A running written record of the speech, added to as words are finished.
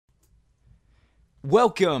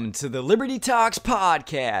Welcome to the Liberty Talks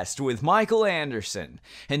podcast with Michael Anderson,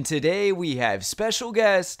 and today we have special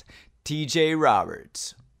guest TJ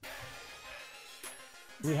Roberts.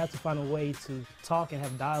 We have to find a way to talk and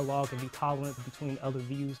have dialogue and be tolerant between other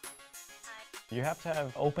views. You have to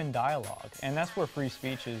have open dialogue, and that's where free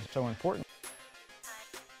speech is so important.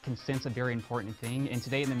 Consent's a very important thing, and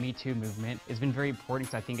today in the Me Too movement, it's been very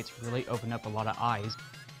important because I think it's really opened up a lot of eyes.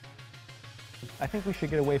 I think we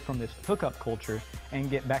should get away from this hookup culture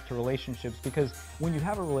and get back to relationships, because when you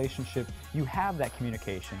have a relationship, you have that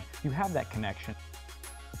communication, you have that connection.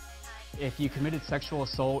 If you committed sexual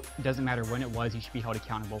assault, it doesn't matter when it was, you should be held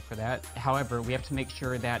accountable for that. However, we have to make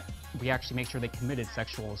sure that we actually make sure they committed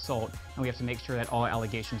sexual assault, and we have to make sure that all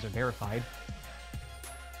allegations are verified.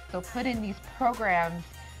 They'll put in these programs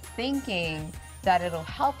thinking that it'll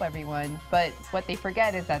help everyone, but what they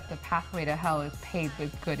forget is that the pathway to hell is paved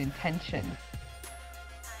with good intentions.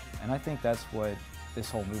 And I think that's what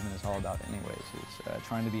this whole movement is all about anyways, is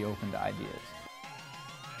trying to be open to ideas.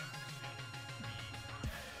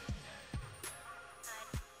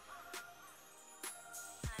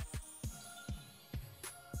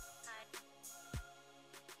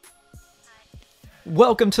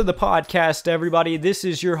 Welcome to the podcast, everybody. This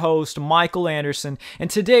is your host, Michael Anderson,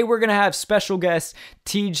 and today we're going to have special guest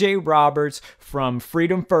TJ Roberts from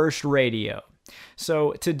Freedom First Radio.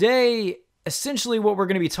 So today, essentially what we're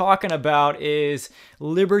going to be talking about is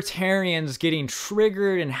libertarians getting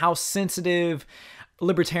triggered and how sensitive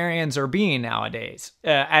libertarians are being nowadays.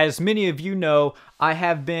 As many of you know, I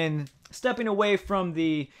have been stepping away from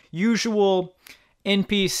the usual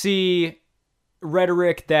NPC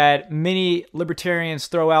rhetoric that many libertarians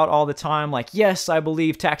throw out all the time, like, yes, I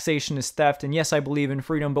believe taxation is theft, and yes, I believe in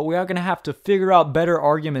freedom, but we are going to have to figure out better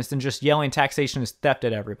arguments than just yelling taxation is theft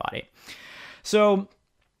at everybody. So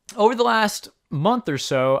over the last month or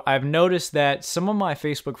so, I've noticed that some of my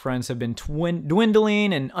Facebook friends have been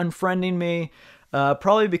dwindling and unfriending me,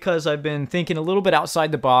 probably because I've been thinking a little bit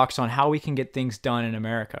outside the box on how we can get things done in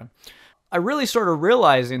America. I really started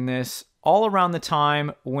realizing this all around the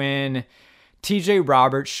time when TJ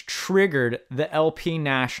Roberts triggered the LP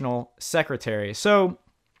National Secretary. So,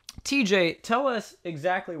 TJ, tell us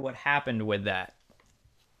exactly what happened with that.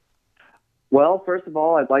 Well, first of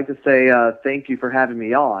all, I'd like to say thank you for having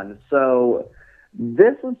me on. So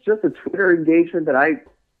this was just a Twitter engagement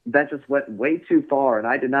that just went way too far, and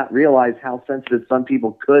I did not realize how sensitive some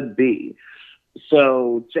people could be.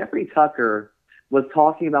 So Jeffrey Tucker was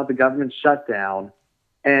talking about the government shutdown,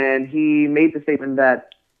 and he made the statement that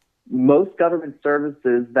most government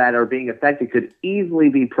services that are being affected could easily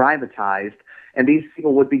be privatized, and these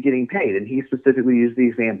people would be getting paid. And he specifically used the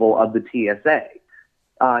example of the TSA.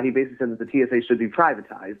 He basically said that the TSA should be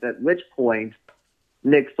privatized, at which point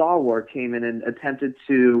Nick Sarwark came in and attempted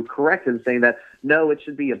to correct him, saying that, no, it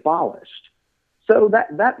should be abolished. So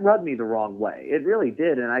that rubbed me the wrong way. It really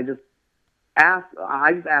did, and I just asked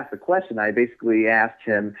the question. I basically asked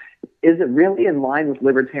him, is it really in line with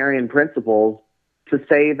libertarian principles to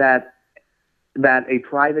say that a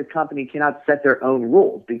private company cannot set their own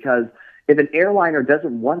rules? Because if an airliner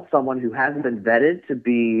doesn't want someone who hasn't been vetted to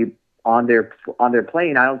be on their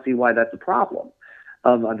plane, I don't see why that's a problem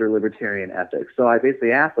under libertarian ethics. So I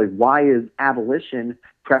basically asked, why is abolition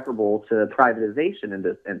preferable to privatization in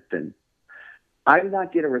this instance? I did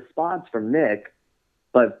not get a response from Nick,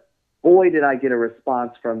 but boy, did I get a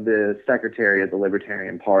response from the secretary of the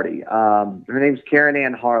Libertarian Party. Her name's Karen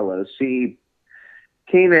Ann Harlow. She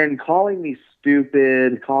came in calling me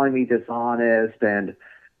stupid, calling me dishonest, and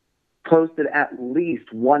posted at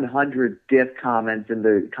least 100 diff comments in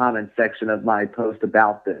the comment section of my post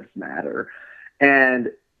about this matter. And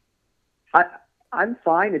I'm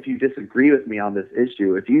fine if you disagree with me on this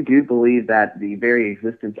issue. If you do believe that the very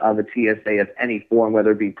existence of a TSA of any form,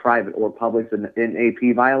 whether it be private or public, is an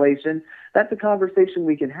AP violation, that's a conversation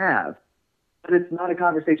we can have. But it's not a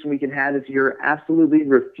conversation we can have if you're absolutely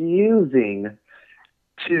refusing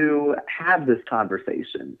to have this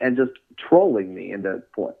conversation and just trolling me in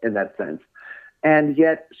that sense. And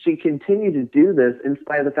yet she continued to do this in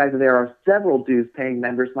spite of the fact that there are several dues-paying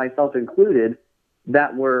members, myself included,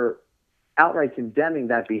 that were outright condemning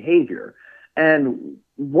that behavior. And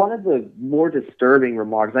one of the more disturbing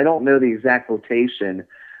remarks, I don't know the exact quotation,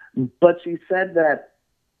 but she said that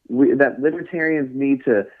libertarians need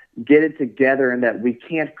to get it together and that we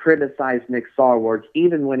can't criticize Nick Sarwark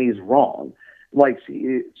even when he's wrong.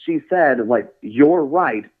 She said, you're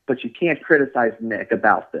right, but you can't criticize Nick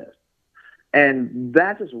about this. And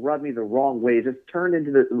that just rubbed me the wrong way. It just turned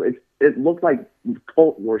into it looked like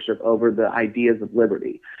cult worship over the ideas of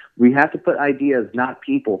liberty. We have to put ideas, not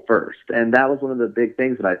people, first. And that was one of the big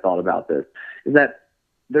things that I thought about this, is that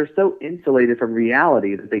they're so insulated from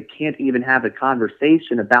reality that they can't even have a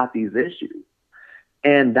conversation about these issues.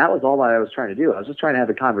 And that was all I was trying to do. I was just trying to have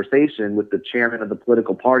a conversation with the chairman of the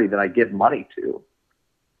political party that I give money to.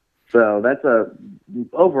 So that's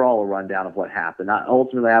overall a rundown of what happened.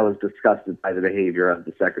 Ultimately, I was disgusted by the behavior of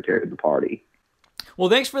the secretary of the party. Well,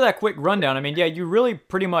 thanks for that quick rundown. I mean, yeah, you really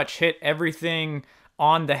pretty much hit everything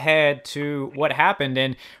on the head to what happened.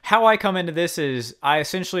 And how I come into this is I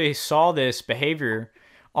essentially saw this behavior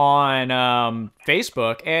on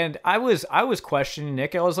Facebook, and I was questioning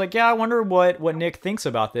Nick. I was like, yeah, I wonder what Nick thinks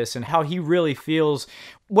about this and how he really feels,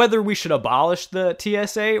 whether we should abolish the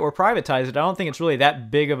TSA or privatize it. I don't think it's really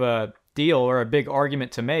that big of a deal or a big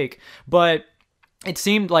argument to make, but it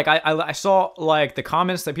seemed like I saw like the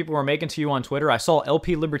comments that people were making to you on Twitter. I saw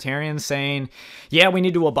LP libertarians saying, yeah, we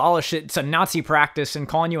need to abolish it. It's a Nazi practice, and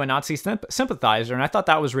calling you a Nazi sympathizer. And I thought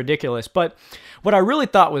that was ridiculous. But what I really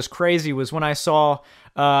thought was crazy was when I saw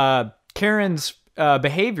Karen's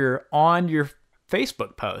behavior on your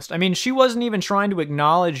Facebook post. I mean, she wasn't even trying to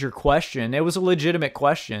acknowledge your question. It was a legitimate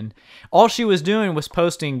question. All she was doing was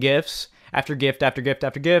posting GIFs after gift after gift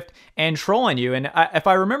after gift and trolling you. And if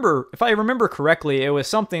I remember correctly, it was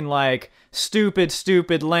something like stupid,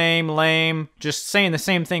 stupid, lame, lame, just saying the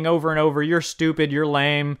same thing over and over. You're stupid, you're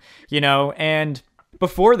lame, and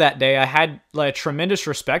before that day, I had like tremendous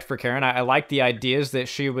respect for Karen. I liked the ideas that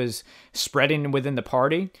she was spreading within the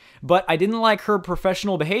party, but I didn't like her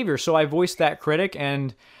professional behavior. So I voiced that critic,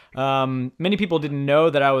 and many people didn't know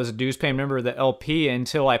that I was a dues paying member of the LP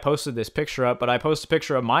until I posted this picture up. But I posted a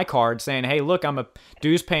picture of my card saying, hey, look, I'm a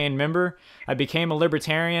dues paying member. I became a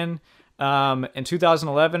libertarian in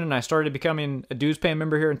 2011, and I started becoming a dues paying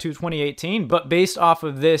member here in 2018. But based off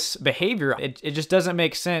of this behavior, it just doesn't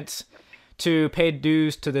make sense to pay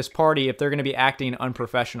dues to this party if they're going to be acting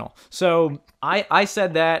unprofessional. So I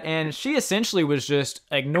said that, and she essentially was just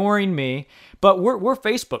ignoring me, but we're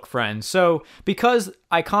Facebook friends. So because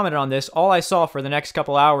I commented on this, all I saw for the next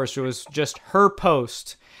couple hours was just her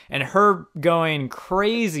post and her going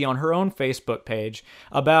crazy on her own Facebook page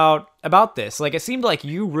about this. Like, it seemed like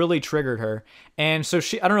you really triggered her. And so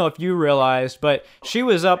I don't know if you realized, but she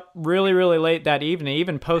was up really, really late that evening,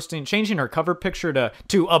 even changing her cover picture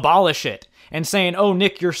to abolish it and saying, oh,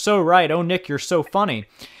 Nick, you're so right. Oh, Nick, you're so funny.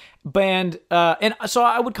 And so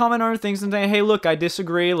I would comment on her things and say, hey, look, I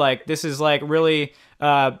disagree. Like, this is like really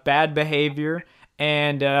bad behavior.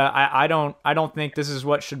 And I don't think this is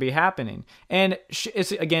what should be happening. And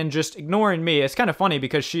it's, again, just ignoring me. It's kind of funny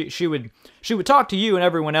because she would talk to you and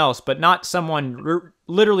everyone else, but not someone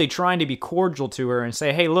literally trying to be cordial to her and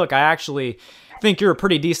say, hey, look, I actually think you're a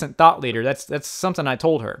pretty decent thought leader. That's something I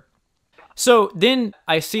told her. So then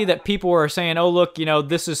I see that people are saying, oh, look,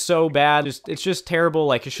 this is so bad. It's just terrible.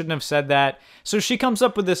 Like, you shouldn't have said that. So she comes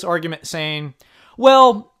up with this argument saying,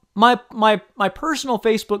 well, my personal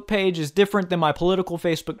Facebook page is different than my political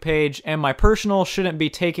Facebook page, and my personal shouldn't be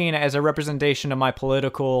taken as a representation of my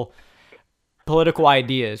political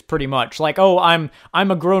ideas, pretty much. Like, oh, I'm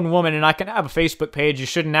a grown woman and I can have a Facebook page. You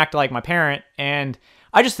shouldn't act like my parent. And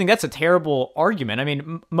I just think that's a terrible argument. I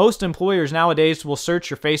mean, most employers nowadays will search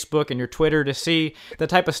your Facebook and your Twitter to see the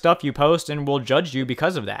type of stuff you post and will judge you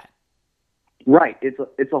because of that. Right.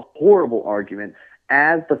 It's a horrible argument.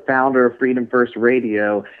 As the founder of Freedom First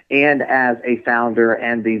Radio and as a founder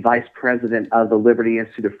and the vice president of the Liberty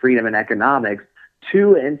Institute of Freedom and Economics,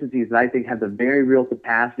 two entities that I think have the very real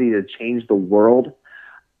capacity to change the world,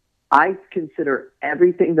 I consider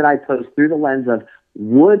everything that I post through the lens of,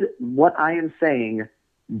 would what I am saying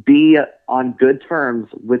be on good terms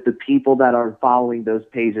with the people that are following those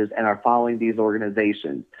pages and are following these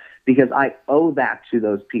organizations? Because I owe that to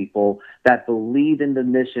those people that believe in the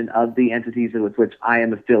mission of the entities with which I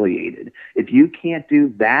am affiliated. If you can't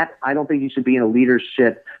do that, I don't think you should be in a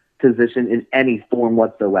leadership position in any form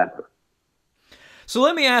whatsoever. So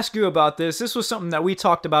let me ask you about this. This was something that we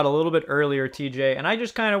talked about a little bit earlier, TJ, and I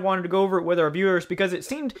just kind of wanted to go over it with our viewers because it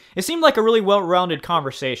seemed like a really well-rounded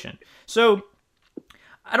conversation. So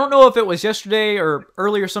I don't know if it was yesterday or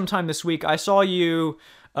earlier sometime this week, I saw you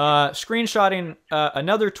screenshotting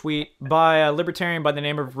another tweet by a libertarian by the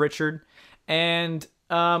name of Richard, and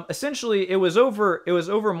essentially it was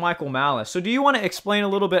over Michael Malice. So do you want to explain a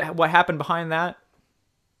little bit what happened behind that?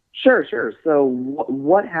 Sure. So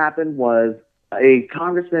what happened was a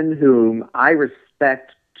congressman whom I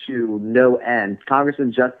respect to no end,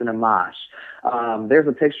 Congressman Justin Amash. There's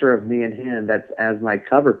a picture of me and him that's as my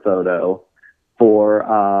cover photo for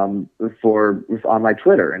on my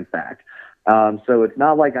Twitter, in fact. So it's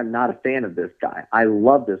not like I'm not a fan of this guy. I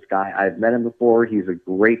love this guy. I've met him before. He's a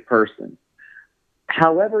great person.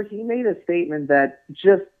 However, he made a statement that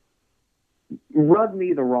just rubbed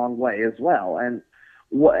me the wrong way as well. And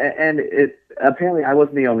it apparently I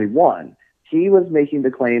wasn't the only one. He was making the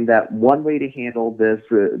claim that one way to handle this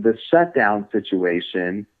shutdown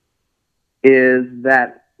situation is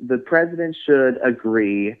that the president should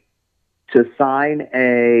agree to sign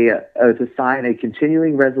a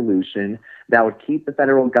continuing resolution that would keep the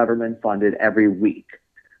federal government funded every week.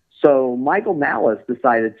 So Michael Malice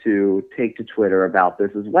decided to take to Twitter about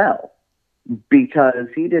this as well, because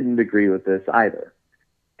he didn't agree with this either.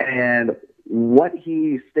 And what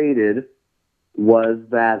he stated was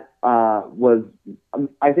that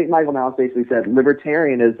I think Michael Malice basically said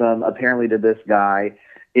libertarianism, apparently to this guy,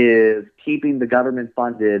 is keeping the government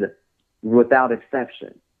funded without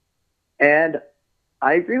exception. And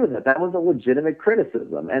I agree with it. That was a legitimate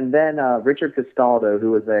criticism. And then Richard Castaldo,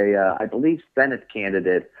 who was I believe, Senate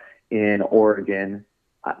candidate in Oklahoma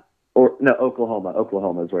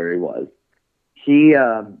is where he was. He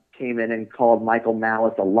came in and called Michael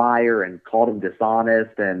Malice a liar and called him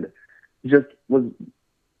dishonest and just was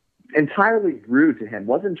entirely rude to him,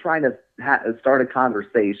 wasn't trying to start a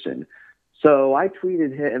conversation. So I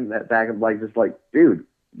tweeted him back and dude,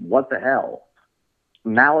 what the hell?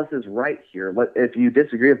 Malice is right here. If you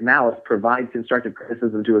disagree with Malice, provide constructive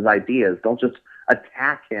criticism to his ideas. Don't just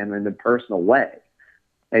attack him in a personal way.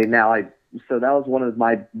 And so that was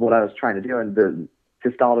what I was trying to do, and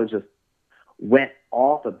Castaldo just went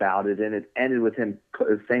off about it, and it ended with him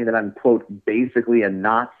saying that I'm, quote, basically a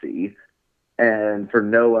Nazi, and for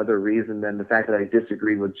no other reason than the fact that I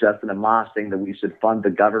disagreed with Justin Amash saying that we should fund the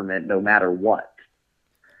government no matter what.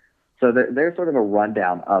 So there's sort of a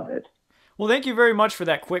rundown of it. Well, thank you very much for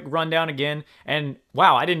that quick rundown again. And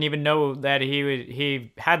wow, I didn't even know that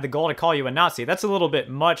he had the goal to call you a Nazi. That's a little bit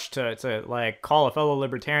much to like call a fellow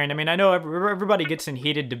libertarian. I mean, I know everybody gets in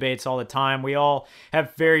heated debates all the time. We all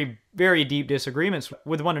have very, very deep disagreements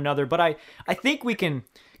with one another, but I think we can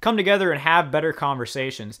come together and have better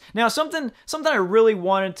conversations. Now, something I really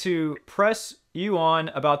wanted to press you on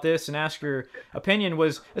about this and ask your opinion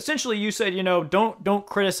was essentially you said, don't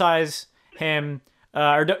criticize him.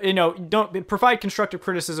 Don't provide constructive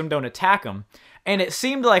criticism, don't attack him. And it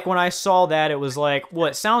seemed like when I saw that, it was like, well,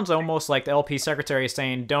 it sounds almost like the LP secretary is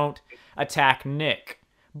saying, don't attack Nick.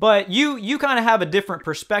 But you kind of have a different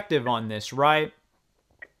perspective on this, right?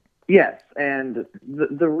 Yes, and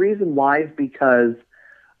the reason why is because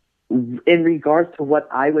in regards to what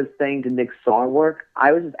I was saying to Nick Sarwark,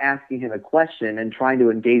 I was just asking him a question and trying to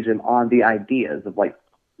engage him on the ideas of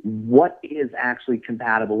what is actually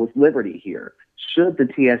compatible with liberty here? Should the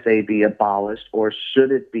TSA be abolished or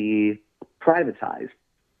should it be privatized?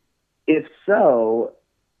 If so,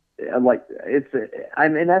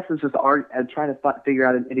 I'm in essence just trying to figure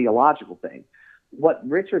out an ideological thing. What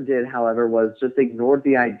Richard did, however, was just ignored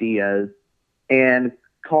the ideas and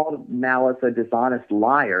called Malice a dishonest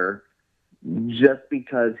liar just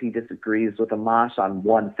because he disagrees with Amash on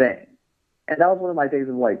one thing. And that was one of my things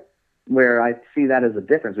where I see that as a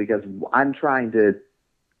difference, because I'm trying to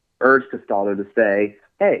urge Castaldo to say,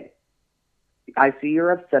 hey, I see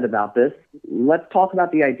you're upset about this. Let's talk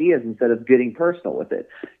about the ideas instead of getting personal with it.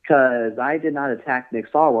 Because I did not attack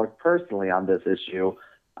Nick Sarwark personally on this issue.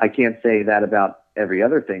 I can't say that about every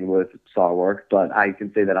other thing with Sarwark, but I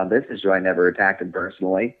can say that on this issue I never attacked him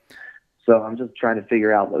personally. So I'm just trying to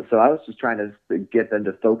figure out. So I was just trying to get them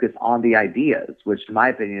to focus on the ideas, which in my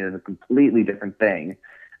opinion is a completely different thing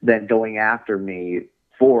than going after me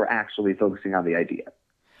for actually focusing on the idea.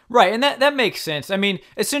 Right, and that makes sense. I mean,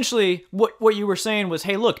 essentially, what you were saying was,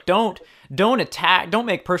 hey, look, don't attack, don't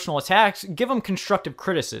make personal attacks. Give them constructive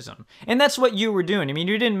criticism, and that's what you were doing. I mean,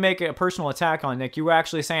 you didn't make a personal attack on Nick. You were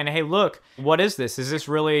actually saying, hey, look, what is this? Is this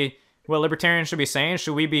really what libertarians should be saying?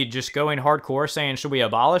 Should we be just going hardcore, saying, should we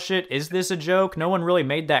abolish it? Is this a joke? No one really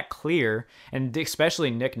made that clear, and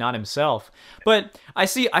especially Nick, not himself. But I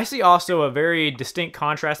see also a very distinct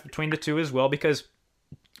contrast between the two as well, because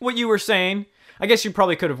what you were saying, I guess you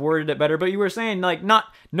probably could have worded it better, but you were saying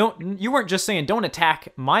you weren't just saying don't attack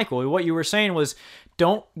Michael. What you were saying was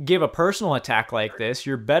don't give a personal attack like this.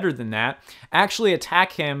 You're better than that. Actually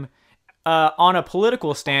attack him on a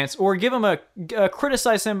political stance, or give him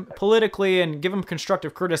criticize him politically and give him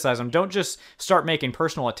constructive criticism. Don't just start making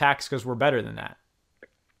personal attacks because we're better than that.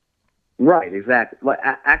 Right, exactly. Well,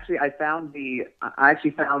 actually, I found the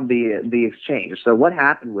exchange. So what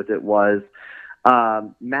happened with it was,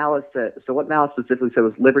 Malice said, so what Malice specifically said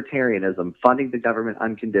was libertarianism, funding the government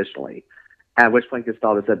unconditionally. At which point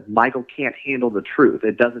Castaldo said, Michael can't handle the truth.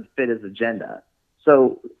 It doesn't fit his agenda.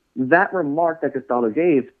 So that remark that Castaldo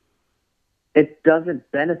gave, it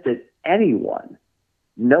doesn't benefit anyone.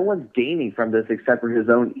 No one's gaining from this except for his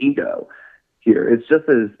own ego here. It's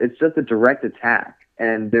just a direct attack,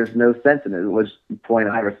 and there's no sense in it. At which point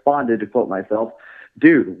I responded, to quote myself,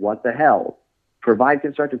 dude, what the hell? Provide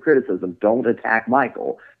constructive criticism. Don't attack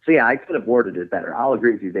Michael. So yeah, I could have worded it better. I'll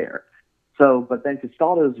agree with you there. So, but then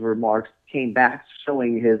Castaldo's remarks came back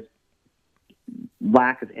showing his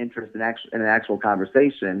lack of interest in an actual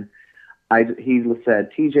conversation. He said,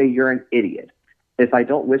 TJ, you're an idiot. If I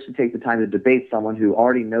don't wish to take the time to debate someone who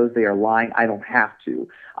already knows they are lying, I don't have to.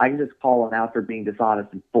 I can just call them out for being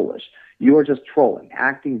dishonest and foolish. You are just trolling,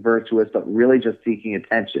 acting virtuous, but really just seeking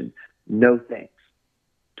attention. No thanks.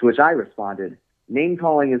 To which I responded,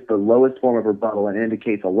 name-calling is the lowest form of rebuttal and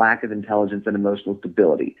indicates a lack of intelligence and emotional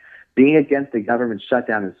stability. Being against a government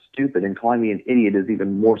shutdown is stupid, and calling me an idiot is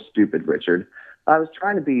even more stupid, Richard. I was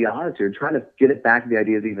trying to be honest here, trying to get it back to the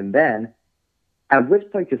ideas even then, at which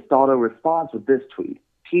point Castaldo responds with this tweet,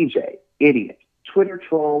 TJ, idiot, Twitter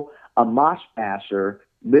troll, a mosh basher,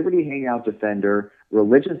 liberty hangout defender,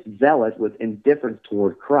 religious zealot with indifference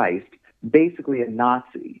toward Christ, basically a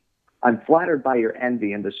Nazi. I'm flattered by your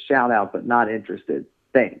envy and the shout out, but not interested.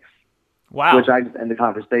 Thanks. Wow. Which I just end the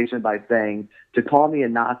conversation by saying, to call me a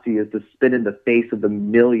Nazi is to spit in the face of the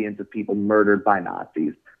millions of people murdered by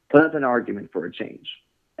Nazis. Put up an argument for a change.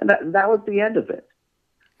 And that was the end of it.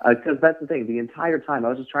 Because that's the thing. The entire time I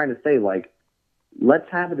was just trying to say, like, let's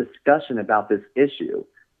have a discussion about this issue.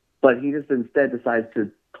 But he just instead decides to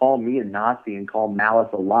call me a Nazi and call Malice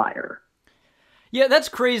a liar. Yeah, that's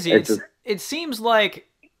crazy. It seems like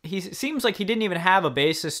he didn't even have a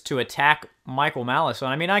basis to attack Michael Malice.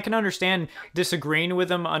 I mean, I can understand disagreeing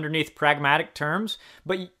with him underneath pragmatic terms,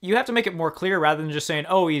 but you have to make it more clear rather than just saying,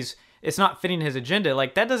 oh, it's not fitting his agenda.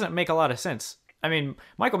 Like, that doesn't make a lot of sense. I mean,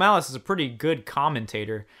 Michael Malice is a pretty good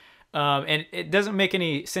commentator, and it doesn't make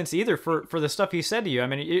any sense either for the stuff he said to you. I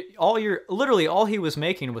mean, literally all he was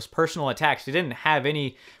making was personal attacks. He didn't have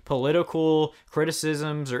any political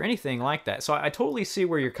criticisms or anything like that. So I totally see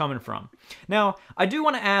where you're coming from. Now, I do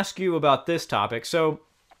want to ask you about this topic. So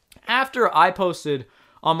after I posted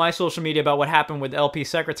on my social media about what happened with LP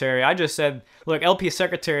Secretary, I just said, look, LP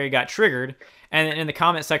Secretary got triggered. And in the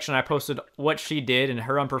comment section, I posted what she did and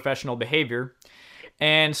her unprofessional behavior.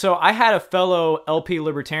 And so I had a fellow LP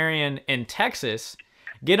libertarian in Texas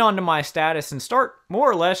get onto my status and start more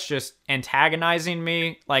or less just antagonizing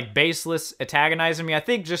me, like baseless antagonizing me. I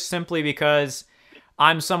think just simply because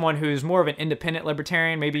I'm someone who's more of an independent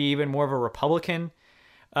libertarian, maybe even more of a Republican.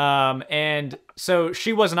 And so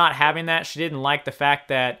she was not having that. She didn't like the fact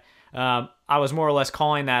that I was more or less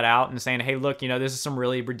calling that out and saying, hey, look, this is some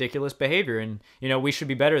really ridiculous behavior and, we should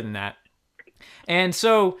be better than that. And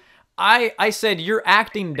so I said, you're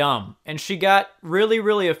acting dumb. And she got really,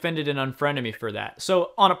 really offended and unfriended me for that.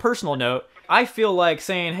 So on a personal note, I feel like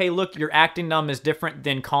saying, hey, look, you're acting dumb is different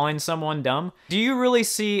than calling someone dumb. Do you really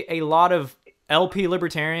see a lot of LP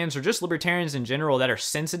libertarians or just libertarians in general that are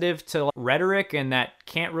sensitive to rhetoric and that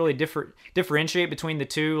can't really differentiate between the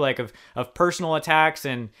two, like of personal attacks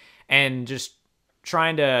and just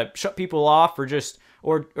trying to shut people off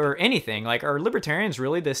or anything? Like, are libertarians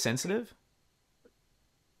really this sensitive?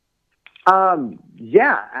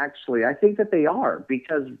 Yeah, actually, I think that they are,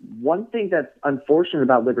 because one thing that's unfortunate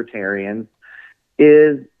about libertarians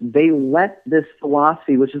is they let this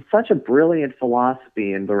philosophy, which is such a brilliant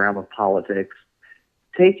philosophy in the realm of politics,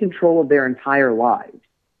 take control of their entire lives.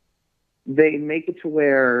 They make it to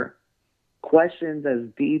where questions as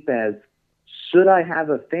deep as, should I have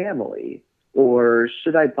a family, or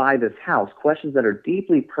should I buy this house, questions that are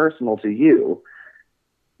deeply personal to you,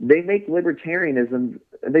 they make libertarianism,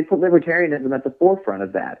 they put libertarianism at the forefront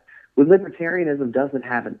of that. When libertarianism doesn't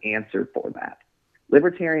have an answer for that.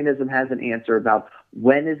 Libertarianism has an answer about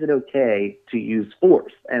when is it okay to use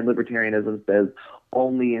force, and libertarianism says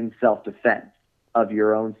only in self-defense of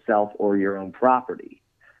your own self or your own property.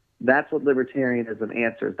 That's what libertarianism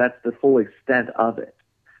answers. That's the full extent of it.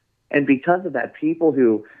 And because of that, people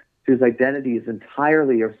whose identities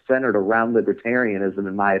entirely are centered around libertarianism,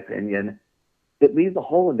 in my opinion, it leaves a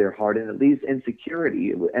hole in their heart, and it leaves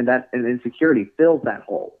insecurity, and insecurity fills that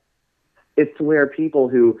hole. It's to where people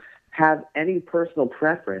who have any personal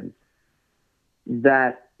preference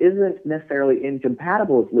that isn't necessarily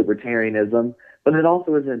incompatible with libertarianism, but it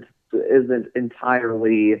also isn't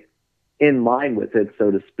entirely in line with it, so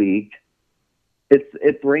to speak.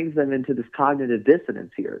 It brings them into this cognitive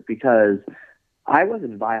dissonance here, because I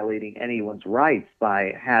wasn't violating anyone's rights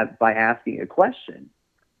by asking a question.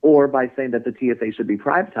 or by saying that the TSA should be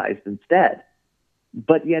privatized instead.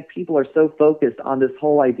 But yet people are so focused on this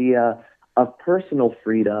whole idea of personal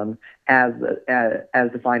freedom as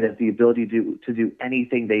defined as the ability to do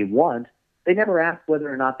anything they want. They never ask whether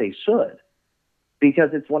or not they should,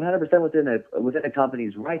 because it's 100% within a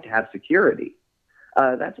company's right to have security.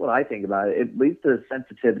 That's what I think about it. It leads to a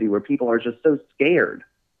sensitivity where people are just so scared.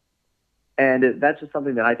 And that's just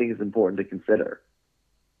something that I think is important to consider.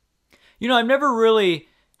 You know, I've never really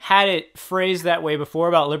had it phrased that way before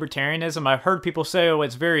about libertarianism. I've heard people say, oh,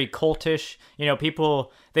 it's very cultish. You know,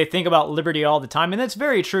 people, they think about liberty all the time. And that's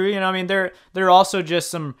very true. You know, I mean, there are also just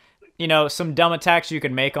some dumb attacks you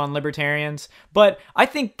can make on libertarians. But I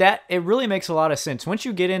think that it really makes a lot of sense. Once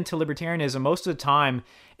you get into libertarianism, most of the time,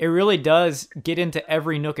 it really does get into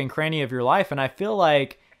every nook and cranny of your life. And I feel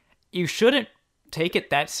like you shouldn't take it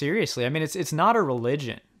that seriously. I mean, it's not a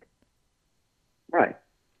religion. Right.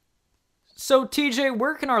 So, TJ,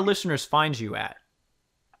 where can our listeners find you at?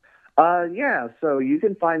 Yeah, so you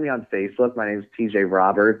can find me on Facebook. My name is TJ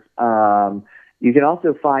Roberts. You can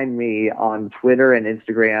also find me on Twitter and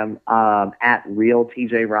Instagram at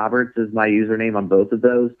RealTJRoberts is my username on both of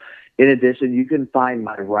those. In addition, you can find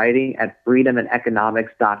my writing at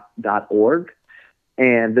freedomandeconomics.org.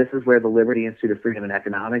 And this is where the Liberty Institute of Freedom and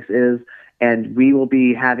Economics is. And we will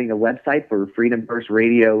be having a website for Freedom First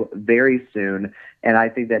Radio very soon. And I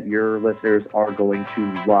think that your listeners are going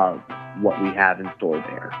to love what we have in store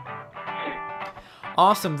there.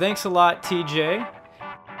 Awesome. Thanks a lot, TJ.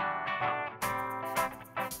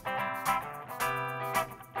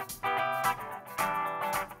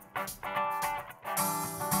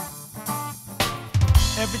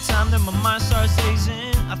 Every time that my mind starts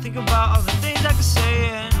dazing, I think about all the things I could say,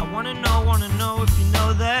 and I wanna know if you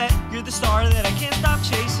know that you're the star that I can't stop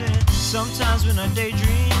chasing. Sometimes when I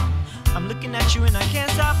daydream, I'm looking at you and I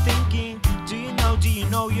can't stop thinking, do you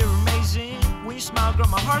know you're amazing? When you smile, girl,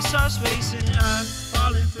 my heart starts racing. I'm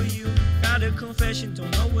falling for you, got a confession,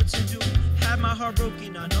 don't know what to do. Had my heart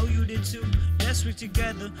broken, I know you did too. Let's work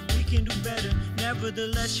together, we can do better.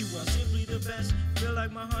 Nevertheless, you are simply the best. Feel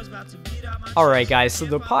like my heart's about to beat out my... All right, guys, so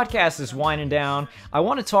the podcast is winding down. I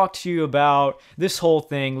want to talk to you about this whole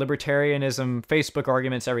thing, libertarianism, Facebook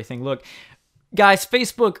arguments, everything. Look, guys,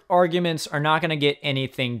 Facebook arguments are not going to get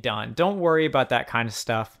anything done. Don't worry about that kind of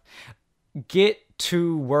stuff. Get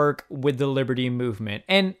to work with the liberty movement.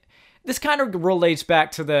 And this kind of relates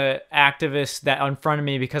back to the activist that confronted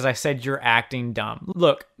me because I said you're acting dumb.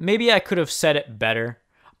 Look, maybe I could have said it better,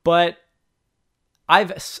 but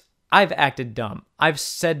I've acted dumb. I've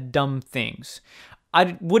said dumb things.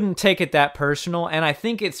 I wouldn't take it that personal, and I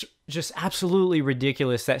think it's just absolutely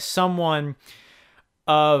ridiculous that someone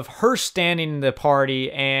of her standing in the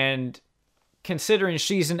party, and considering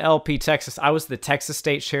she's in LP Texas, I was the Texas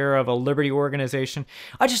state chair of a liberty organization,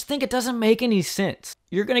 I just think it doesn't make any sense.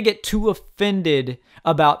 You're going to get too offended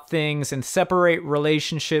about things and separate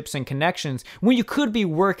relationships and connections when you could be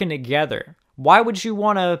working together. Why would you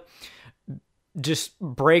want to just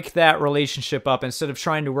break that relationship up instead of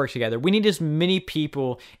trying to work together? We need as many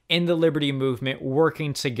people in the liberty movement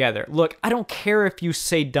working together. Look, I don't care if you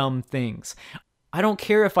say dumb things. I don't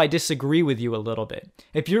care if I disagree with you a little bit.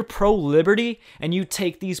 If you're pro-liberty and you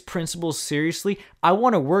take these principles seriously, I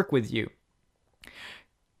want to work with you.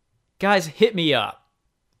 Guys, hit me up.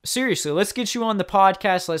 Seriously, let's get you on the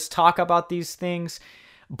podcast. Let's talk about these things.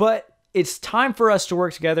 But it's time for us to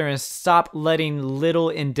work together and stop letting little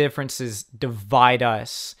indifferences divide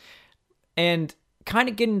us. And kind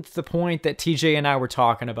of getting to the point that TJ and I were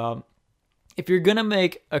talking about. If you're going to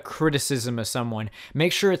make a criticism of someone,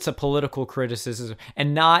 make sure it's a political criticism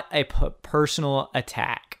and not a personal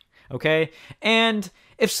attack, okay? And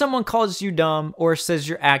if someone calls you dumb or says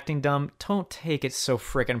you're acting dumb, don't take it so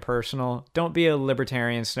freaking personal. Don't be a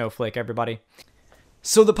libertarian snowflake, everybody.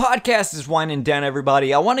 So the podcast is winding down,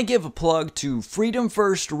 everybody. I want to give a plug to Freedom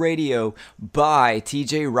First Radio by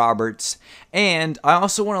TJ Roberts. And I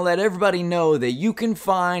also want to let everybody know that you can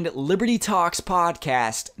find Liberty Talks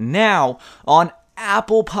Podcast now on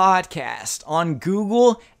Apple Podcast, on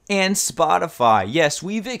Google, and Spotify. Yes,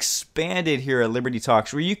 we've expanded here at Liberty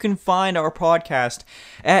Talks, where you can find our podcast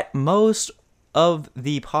at most of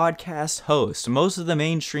the podcast hosts, most of the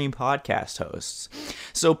mainstream podcast hosts.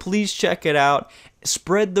 So please check it out,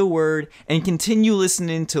 spread the word, and continue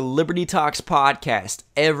listening to Liberty Talks Podcast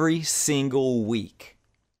every single week.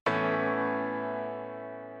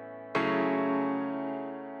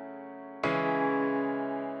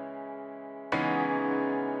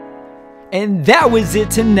 And that was it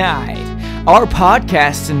tonight. Our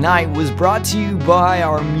podcast tonight was brought to you by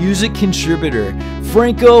our music contributor,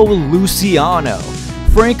 Franco Luciano.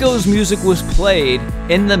 Franco's music was played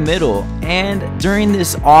in the middle, and during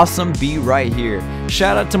this awesome beat right here.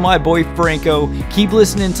 Shout out to my boy Franco. Keep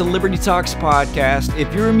listening to Liberty Talks podcast.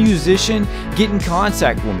 If you're a musician, get in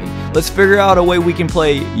contact with me. Let's figure out a way we can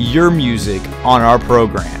play your music on our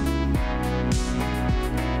program.